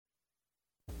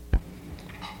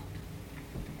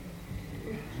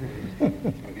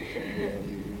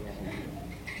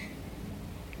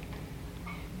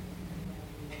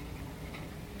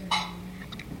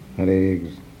Hare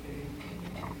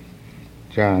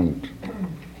chant.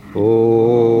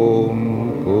 Om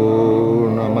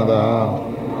Purnamada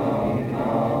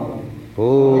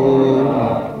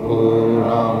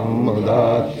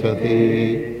Purnamudachyate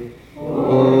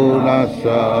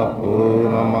Purnasya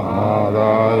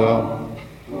Purnamādaya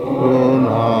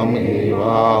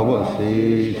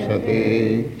Purnamevāvasīṣate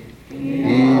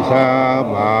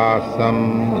Īṣāvāsam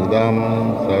idam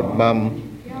sarvam.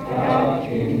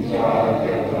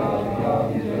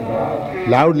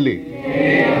 Loudly.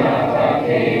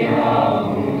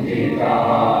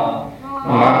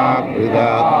 Ma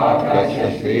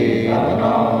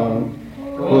vidākṣasīdanam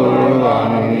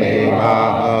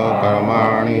kurvannevaha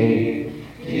karmani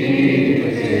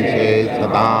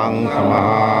satāṁ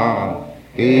samaha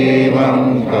evam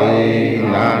tai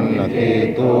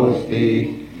nannatetosti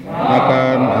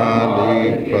nakarnadi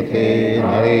prate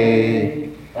nare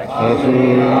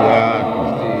sasurya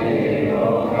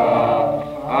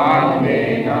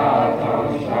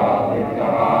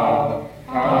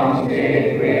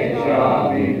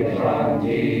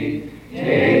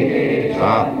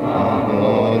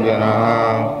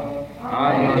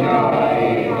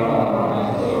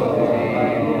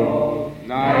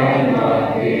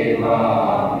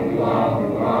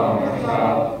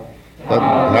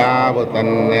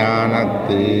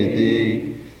tadhyāvatanyānatīti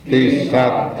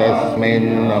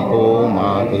tishattasminnapō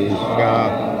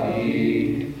mātishyāti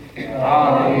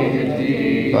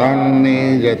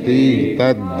tannijati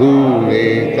taddūre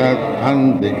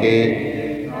tadhantike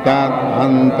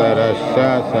tadhantarasya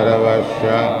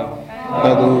sarvasya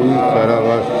tadu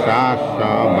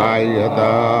sarvasyasya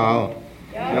bhayyata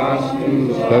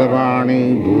sarvāni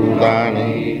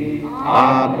bhūtāni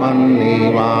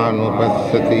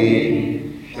āpannīvānupassati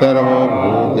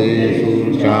sarvabhūteshu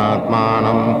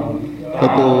chātmānam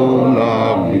tato na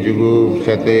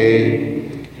vijugupsate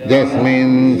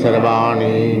jasmin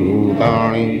sarvāni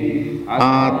bhūtāni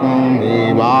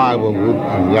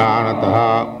ātmamevāvabhūtyanatah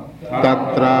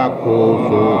tatra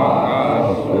koso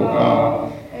sukha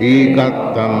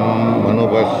ekattam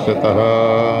manupashyatah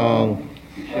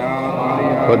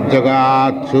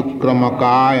vajjagat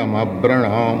shukramākāyam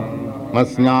abranam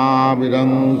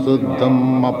masnāvidam suddham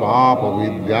apāpa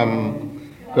vidyām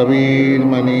kabir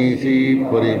manishi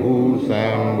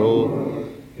paribhūsambo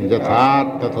yathat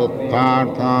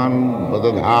tathottārthān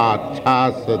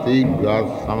vadadhācchāsati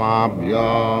gyasamābhya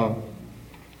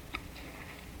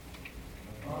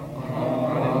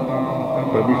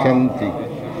praviśanti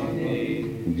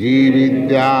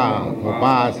vidyām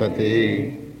upāsate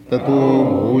tato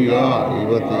bhūya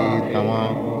evati tamo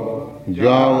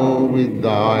jau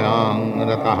vidyāyām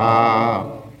ratāḥ.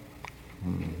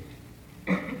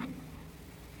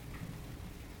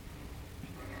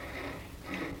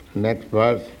 Next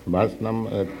verse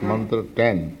number mantra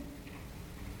 10.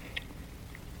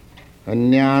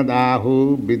 Anyad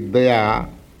āhur vidyayā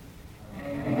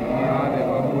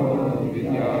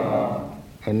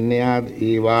anyad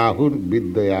evāhur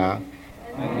vidyayā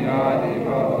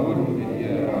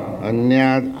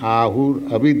anyad āhur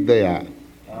avidyayā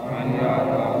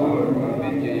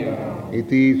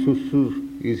iti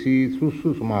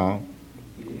śuśruma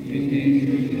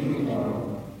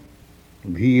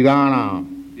dhīrāṇāṁ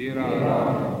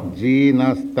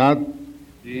nescient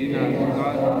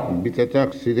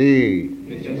vicacakṣire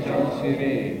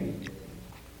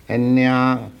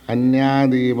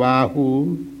anyad evāhur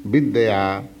vidyayā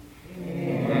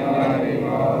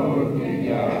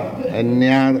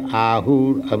anyad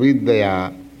āhur avidyayā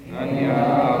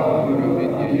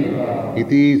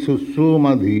iti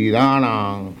śuśruma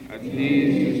dhīrāṇāṁ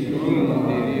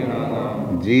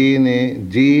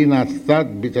nescient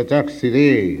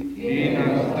vicacakṣire.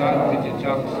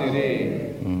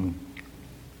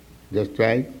 Just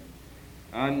try.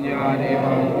 Anyad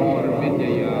evāhur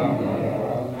vidyayām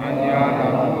anyad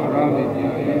āhur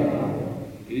avidyayā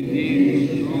iti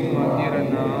śuśruma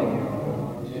dhīrāṇāṁ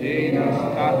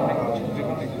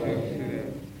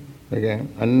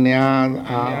again. Anyad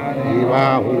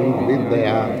evāhur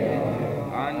vidyayā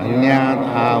anyad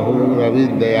āhur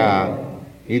avidyayā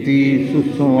iti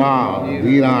śuśruma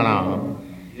dhīrāṇāṁ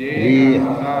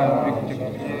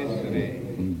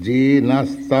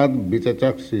nescient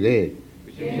vicacakṣire.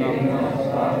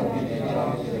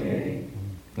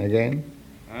 Again.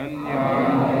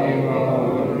 Anyad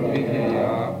evāhur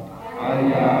vidyayā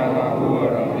anyad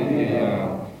āhur avidyayā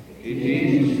iti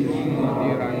śuśruma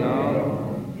dhīrāṇāṁ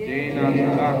nescient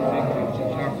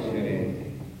vicacakṣire.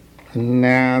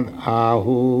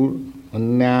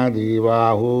 Anyad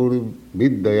evāhur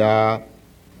vidyayā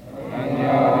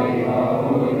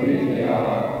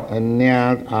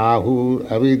anyad āhur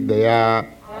avidyayā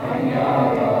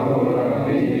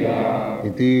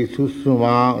iti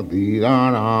śuśruma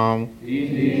dhīrāṇāṁ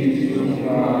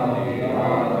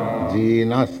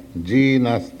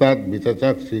jinastad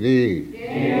vicacakṣire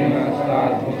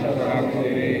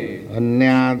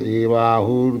anyad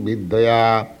evāhur vidyayā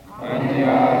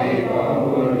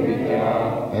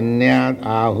anyad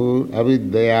āhur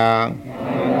avidyayā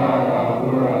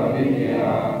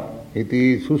iti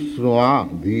śuśruma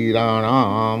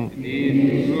dhīrāṇāṁ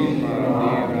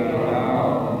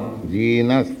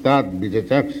jinastad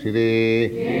vicacakṣire.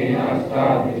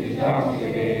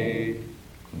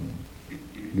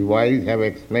 The wise have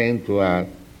explained to us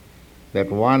that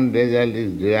one result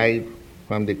is derived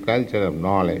from the culture of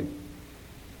knowledge,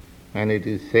 and it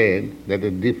is said that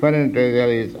a different result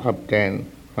is obtained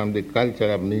from the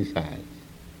culture of nescience.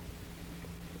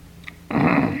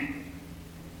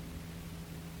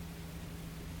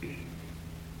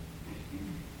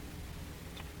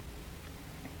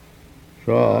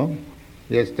 So,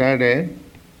 yesterday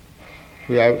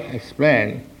we have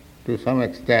explained to some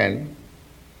extent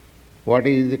what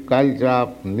is the culture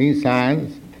of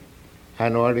nescience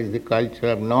and what is the culture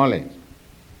of knowledge.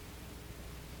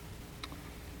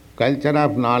 Culture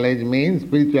of knowledge means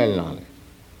spiritual knowledge.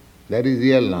 That is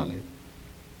real knowledge.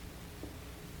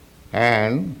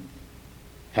 And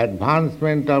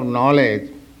advancement of knowledge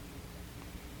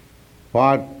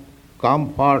for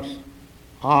comforts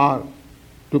or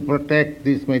to protect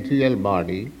this material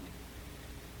body,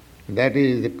 that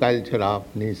is the culture of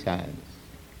nescience.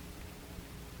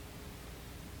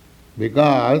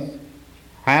 Because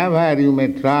however you may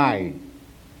try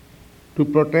to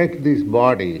protect this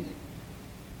body,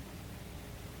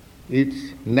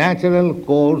 its natural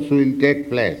course will take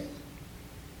place.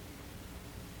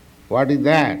 What is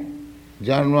that?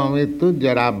 Janma mrityu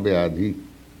jara vyadhi.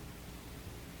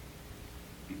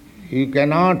 You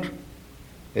cannot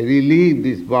relieve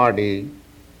this body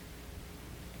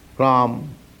from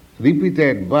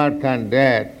repeated birth and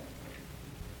death,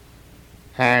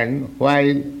 and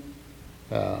while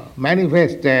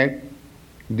manifested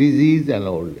disease and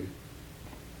old age.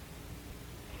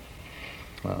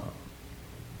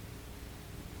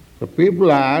 So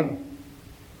people are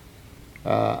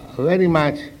very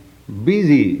much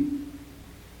busy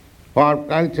for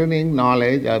culturing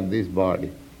knowledge of this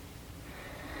body.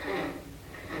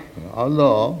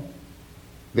 Although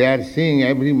they are seeing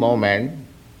every moment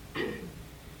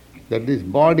that this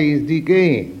body is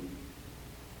decaying.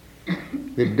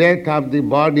 The death of the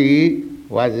body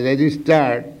was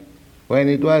registered when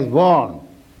it was born.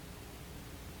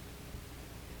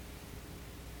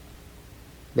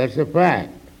 That's a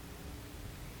fact.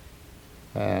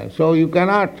 So you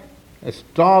cannot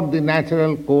stop the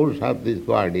natural course of this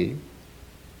body.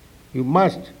 You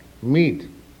must meet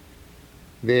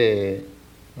the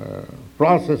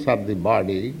process of the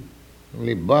body,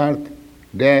 only birth,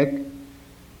 death,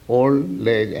 old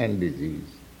age and disease.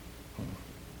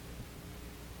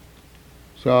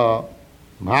 So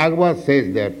Bhagavad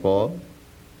says therefore,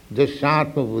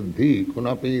 jasatma buddhi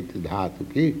kunapiti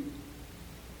dhatuki.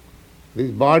 This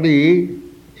body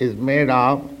is made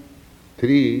of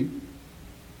three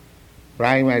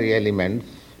primary elements,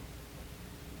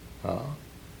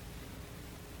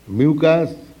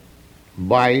 mucus,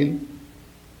 bile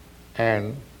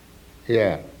and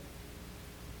air.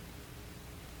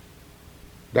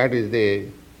 That is the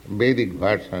Vedic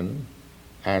version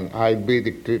and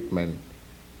Ayurvedic treatment.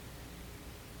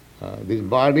 This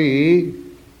body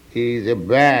is a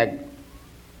bag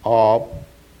of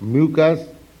mucus,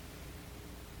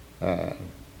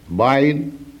 bile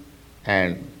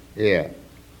and air.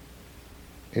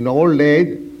 In old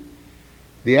age,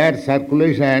 the air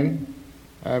circulation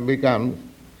becomes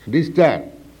disturbed.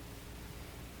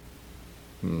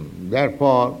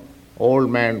 Therefore,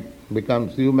 old man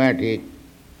becomes rheumatic,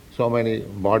 so many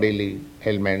bodily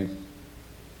ailments.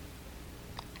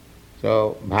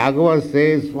 So Bhagavad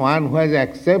says one who has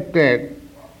accepted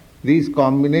this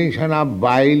combination of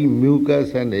bile,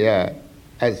 mucus and air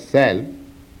as self,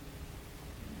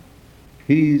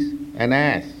 he is an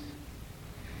ass.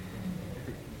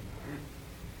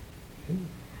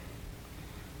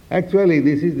 Actually,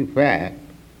 this is the fact.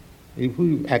 If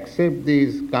we accept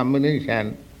this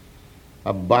combination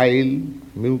of bile,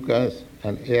 mucus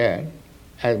and air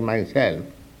as myself,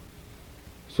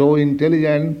 so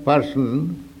intelligent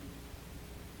person,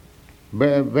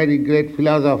 very great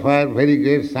philosopher, very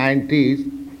great scientist,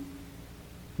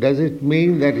 does it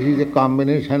mean that he is a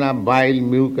combination of bile,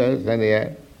 mucus and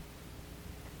air?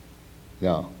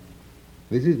 No.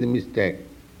 This is the mistake.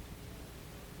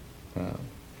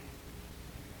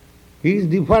 He is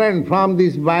different from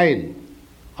this bile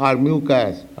or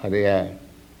mucus or air.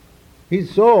 He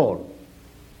is soul.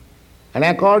 And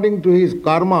according to his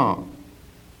karma,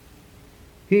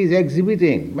 he is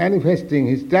exhibiting, manifesting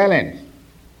his talents.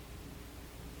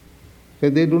 So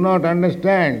they do not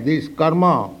understand this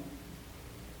karma,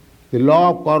 the law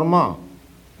of karma.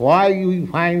 Why you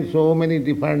find so many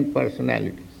different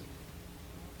personalities?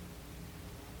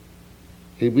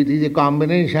 If it is a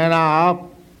combination of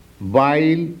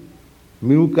bile,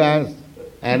 mucus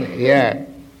and air,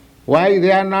 why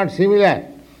they are not similar?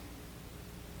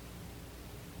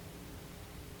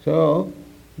 So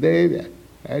they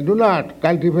do not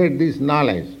cultivate this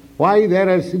knowledge. Why there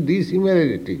are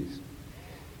dissimilarities?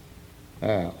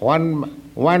 One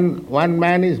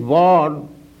man is born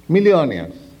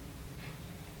millionaires.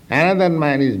 Another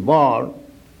man is born,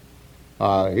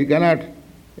 he cannot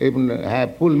even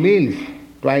have full meals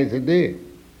twice a day,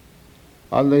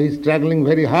 although he is struggling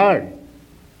very hard.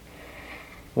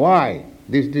 Why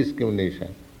this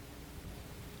discrimination?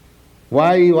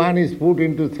 Why one is put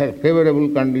into such favorable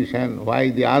condition, why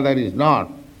the other is not?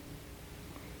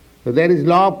 So there is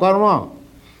law of karma,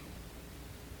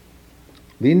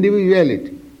 the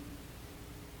individuality.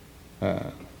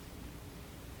 So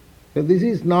this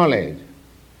is knowledge.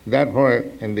 Therefore,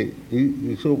 in the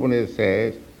Isopanisad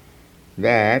says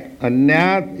that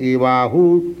anyad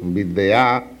evāhur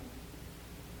vidyayā,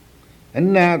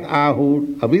 anyad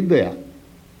āhur avidyayā.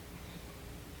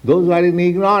 Those who are in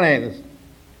ignorance,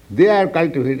 they are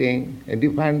cultivating a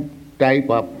different type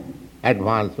of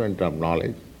advancement of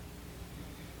knowledge.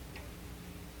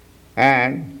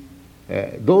 And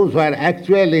those who are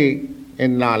actually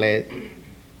in knowledge,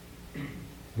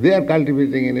 they are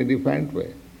cultivating in a different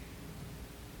way.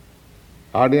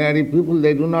 Ordinary people,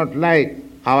 they do not like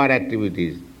our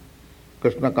activities,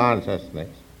 Krishna consciousness.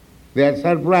 They are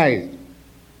surprised.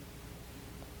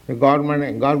 The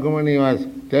Gargamani was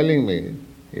telling me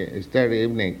yesterday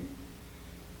evening,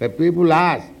 the people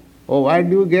ask, oh, why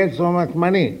do you get so much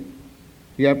money?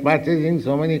 You are purchasing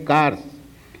so many cars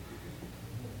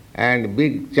and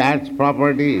big church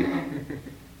property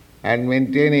and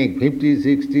maintaining 50,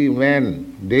 60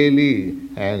 men daily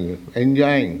and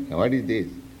enjoying. What is this?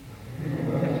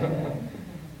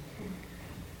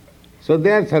 So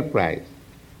they are surprised.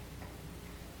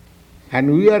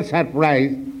 And we are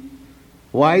surprised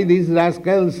why these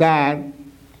rascals are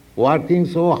working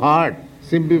so hard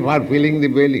simply for filling the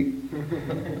belly.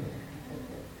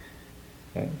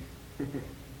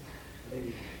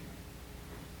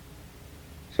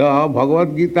 So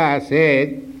Bhagavad Gita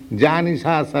said,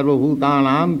 Janisa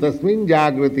sarvabhūtānaṁ tasmin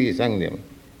jagrati sangyam.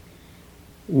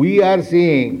 We are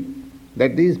seeing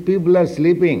that these people are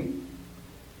sleeping.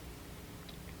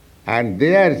 And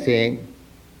they are saying,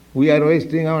 we are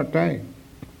wasting our time.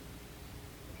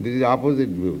 This is the opposite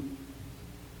view.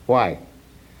 Why?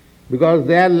 Because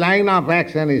their line of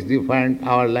action is different,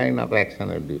 our line of action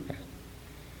is different.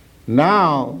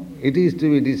 Now it is to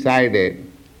be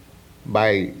decided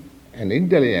by an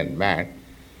intelligent man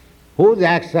whose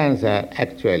actions are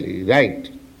actually right.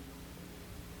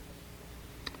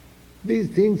 These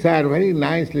things are very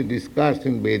nicely discussed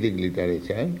in Vedic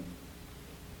literature.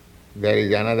 There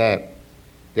is another,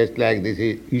 just like this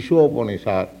is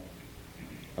Isopanisad.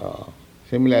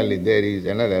 Similarly, there is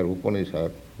another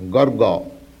Upanishad,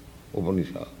 Garga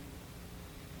Upanishad.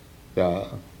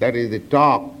 That is the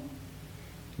talk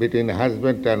between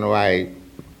husband and wife,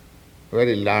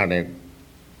 very learned.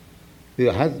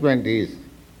 The husband is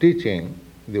teaching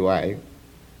the wife,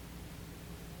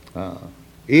 etad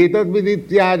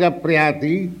vidityaja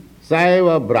priyati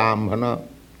saiva brahmana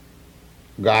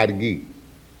gargi.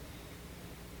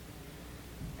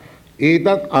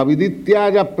 Etat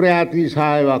avidityaja prayati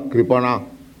saiva kripana.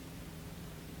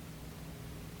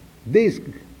 This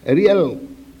real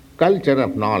culture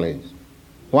of knowledge,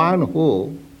 one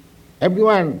who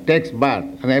everyone takes birth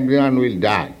and everyone will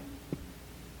die.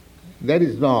 There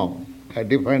is no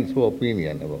difference of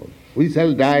opinion about it. We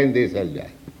shall die and they shall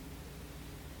die.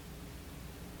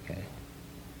 Okay.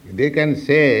 They can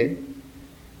say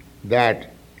that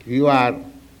you are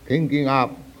thinking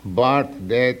of birth,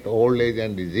 death, old age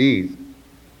and disease.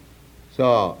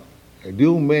 So, do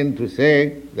you mean to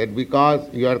say that because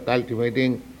you are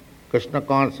cultivating Krishna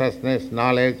consciousness,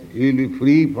 knowledge, you will be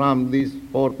free from these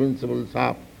four principles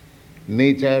of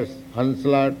nature's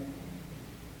onslaught?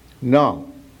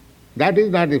 No, that is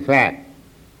not the fact.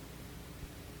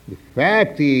 The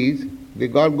fact is, the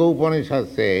Garga Upanishad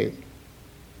says,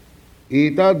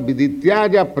 etad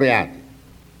vidityaja prayati.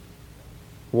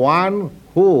 One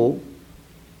who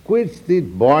quits the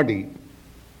body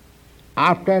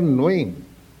after knowing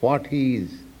what he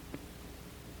is,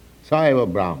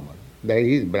 Saiva Brahman. That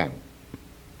is Brahman.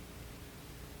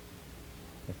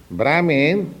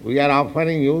 Brahmin, we are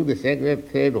offering you the sacred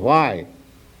thread. Why?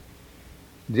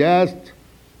 Just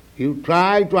you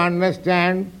try to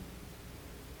understand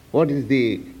what is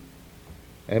the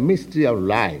mystery of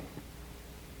life.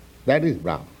 That is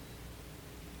Brahman.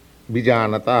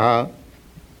 Vidyānataḥ,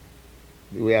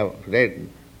 we have read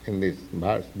in this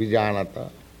verse,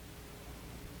 Vidyānataḥ.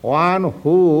 One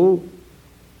who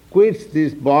quits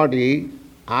this body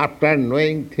after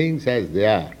knowing things as they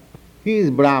are, he is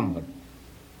Brahman.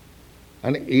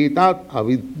 And etat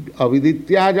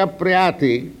avidyayā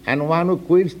prayati, and one who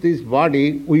quits this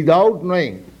body without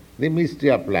knowing the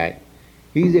mystery of life,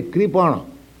 he is a kripana.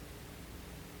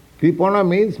 Kripana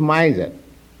means miser.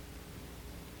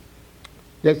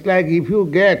 Just like if you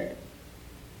get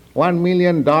 $1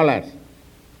 million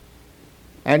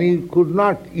and you could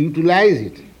not utilize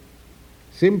it,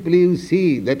 simply you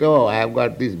see that, oh, I have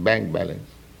got this bank balance.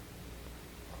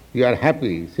 You are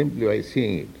happy simply by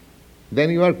seeing it. Then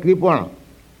you are kripana.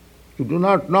 You do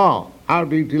not know how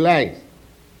to utilize.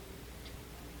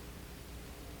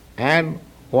 And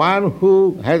one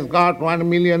who has got $1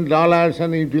 million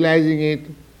and utilizing it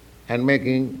and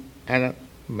making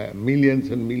millions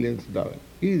and millions of dollars,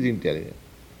 he is intelligent.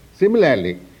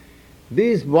 Similarly,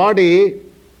 this body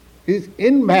is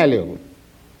invaluable.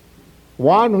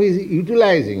 One who is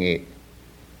utilizing it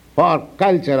for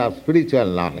culture of spiritual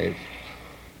knowledge,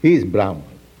 he is Brahman.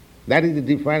 That is the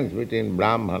difference between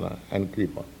Brahmana and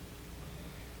Kripa.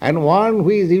 And one who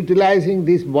is utilizing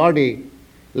this body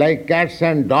like cats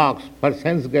and dogs for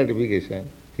sense gratification,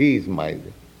 he is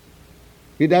miser.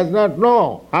 He does not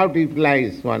know how to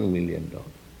utilize $1 million.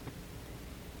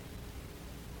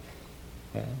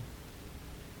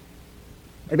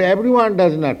 But everyone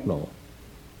does not know.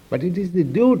 But it is the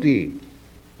duty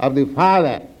of the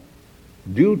father,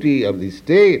 duty of the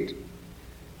state,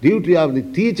 duty of the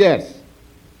teachers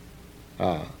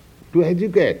to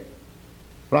educate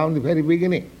from the very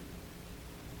beginning.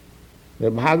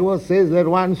 The Bhagavad says that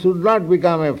one should not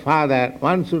become a father,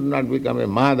 one should not become a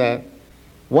mother,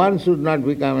 one should not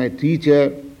become a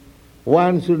teacher,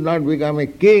 one should not become a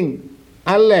king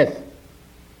unless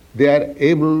they are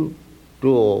able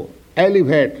to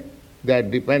elevate their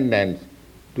dependence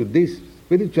to this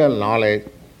spiritual knowledge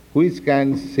which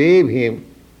can save him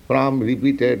from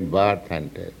repeated birth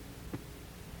and death.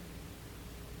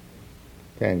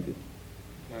 Thank you.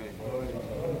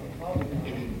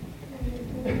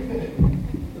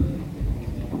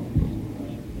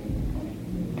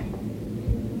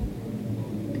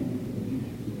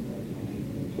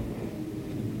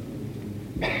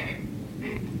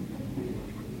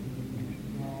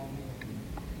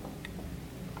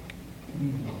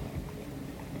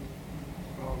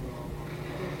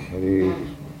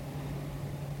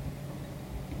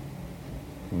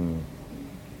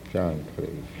 Chant, please.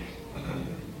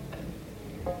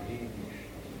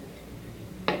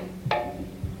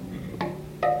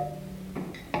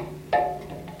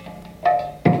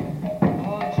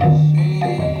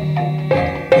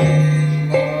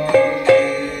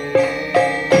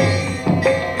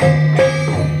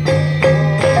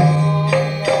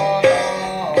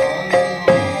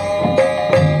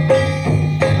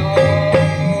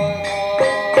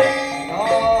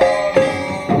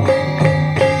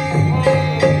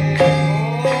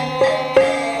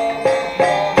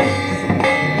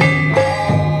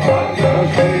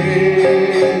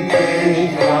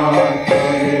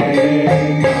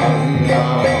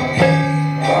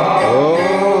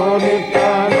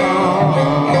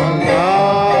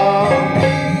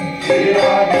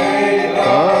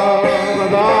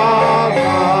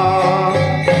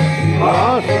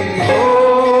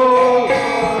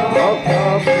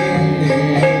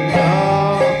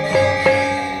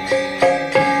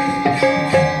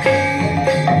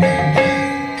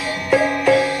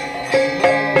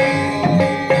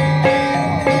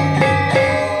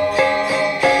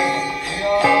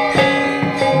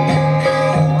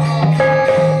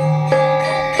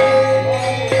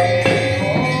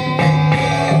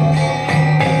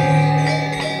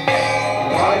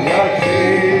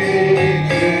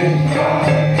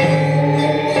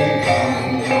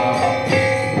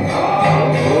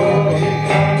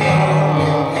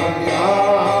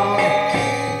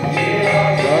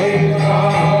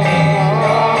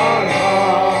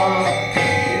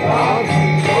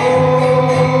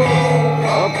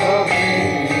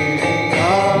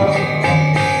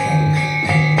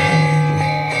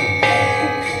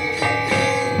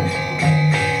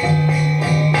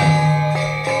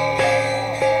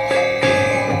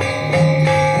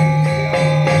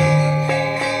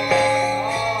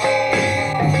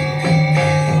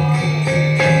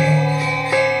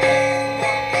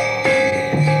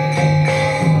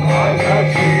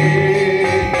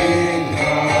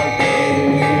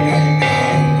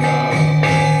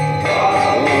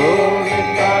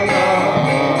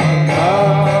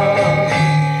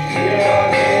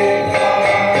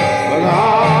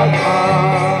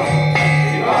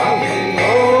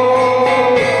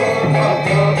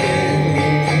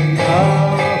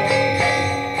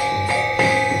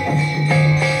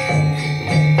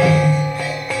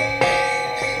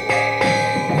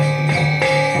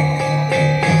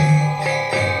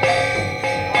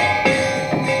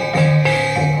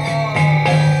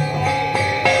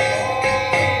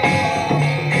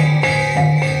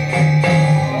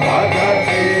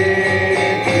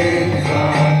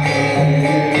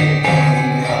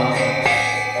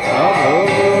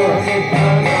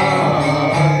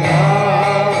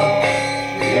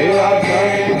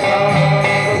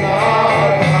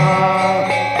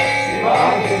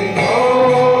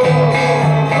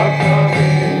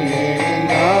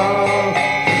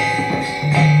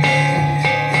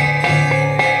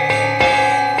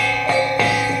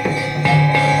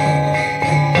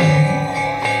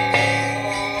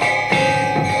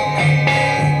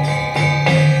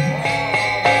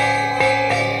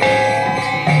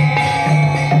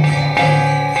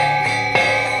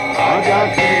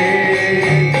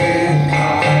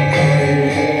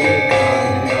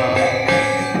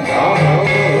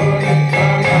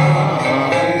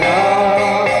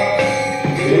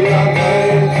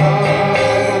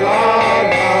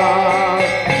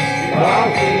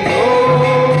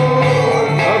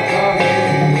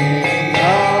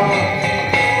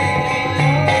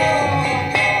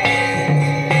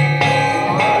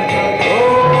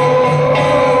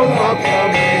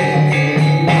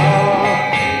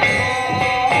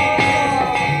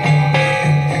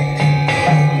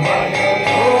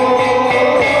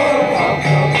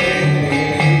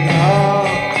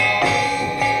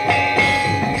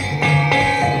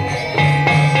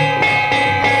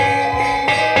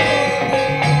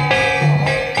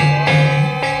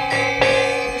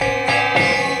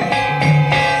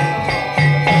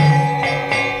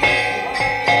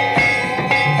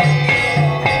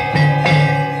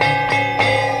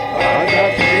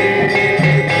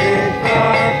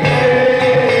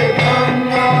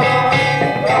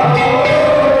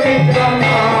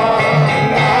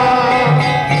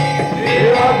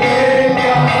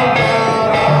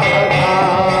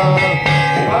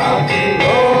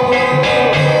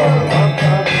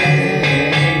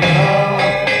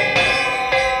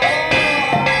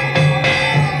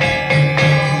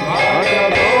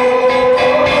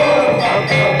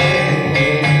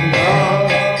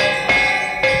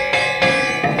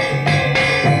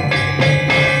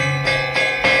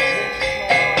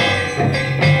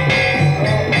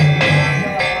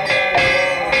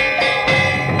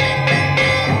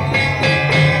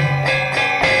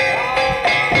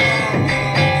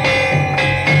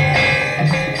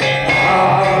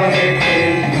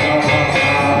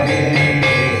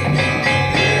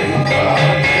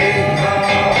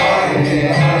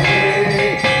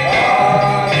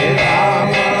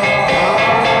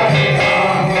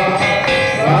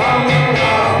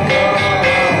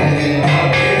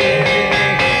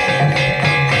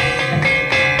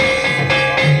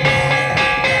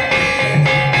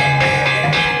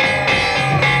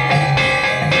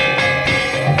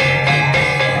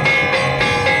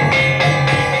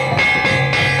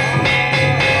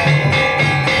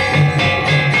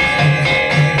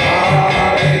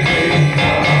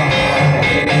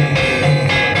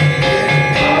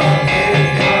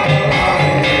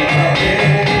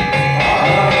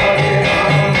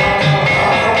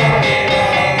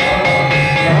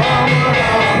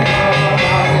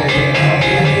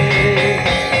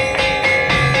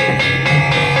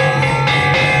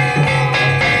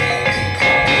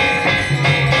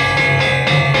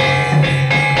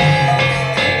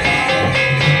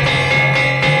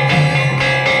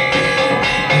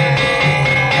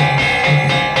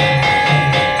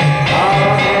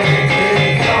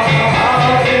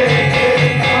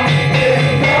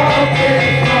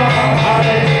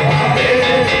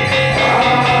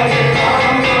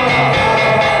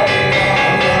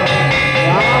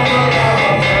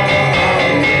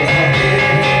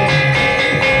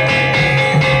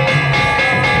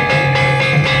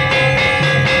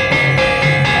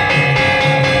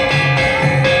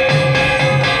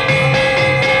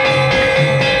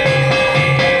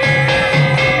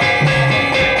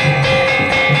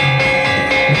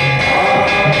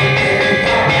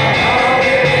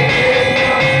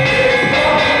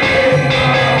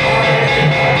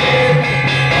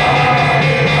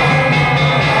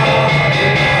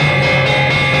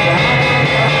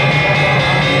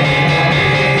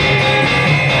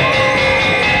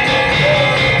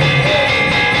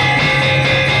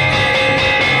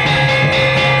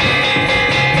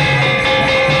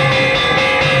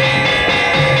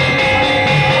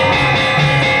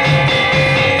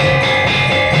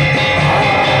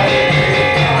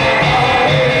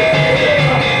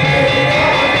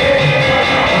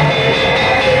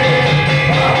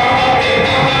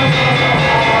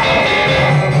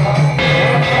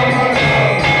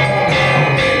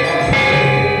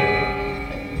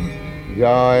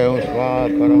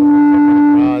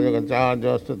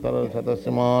 जगच्चार्यस्ततर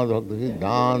सतस्माद्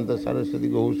भक्तिसिद्धान्त Saraswati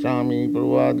Goswami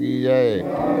Prabhupada की जय,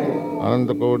 अनंत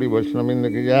कोटि वैष्णववृंद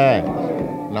की जय,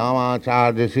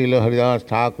 नामाचार्य शील हरिदास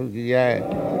ठाकुर की जय।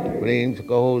 प्रेम से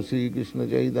कहो श्री कृष्ण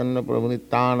चैतन्य प्रभु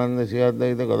नित्यानंद श्री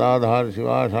अद्वैत गदाधर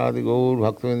शिवासादि गौर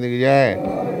भक्तवृंद की जय।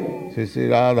 श्री श्री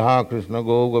राधा कृष्ण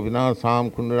गौ गोपीनाथ श्याम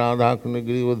कुंड राधा कुंड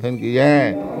गिरिवर्धन की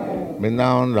जय,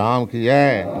 वृंदावन धाम की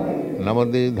जय,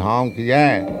 नवद्वीप धाम की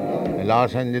जय,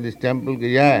 लॉस एंजलिस टेम्पल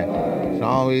की जय,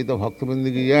 स्वामी तो भक्तवृंद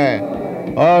की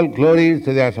जय। All glories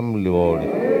to the assembled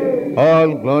Lord,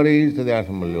 all glories to the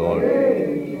assembled Lord,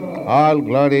 all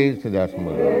glories to the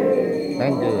assembled Lord.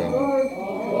 Thank you.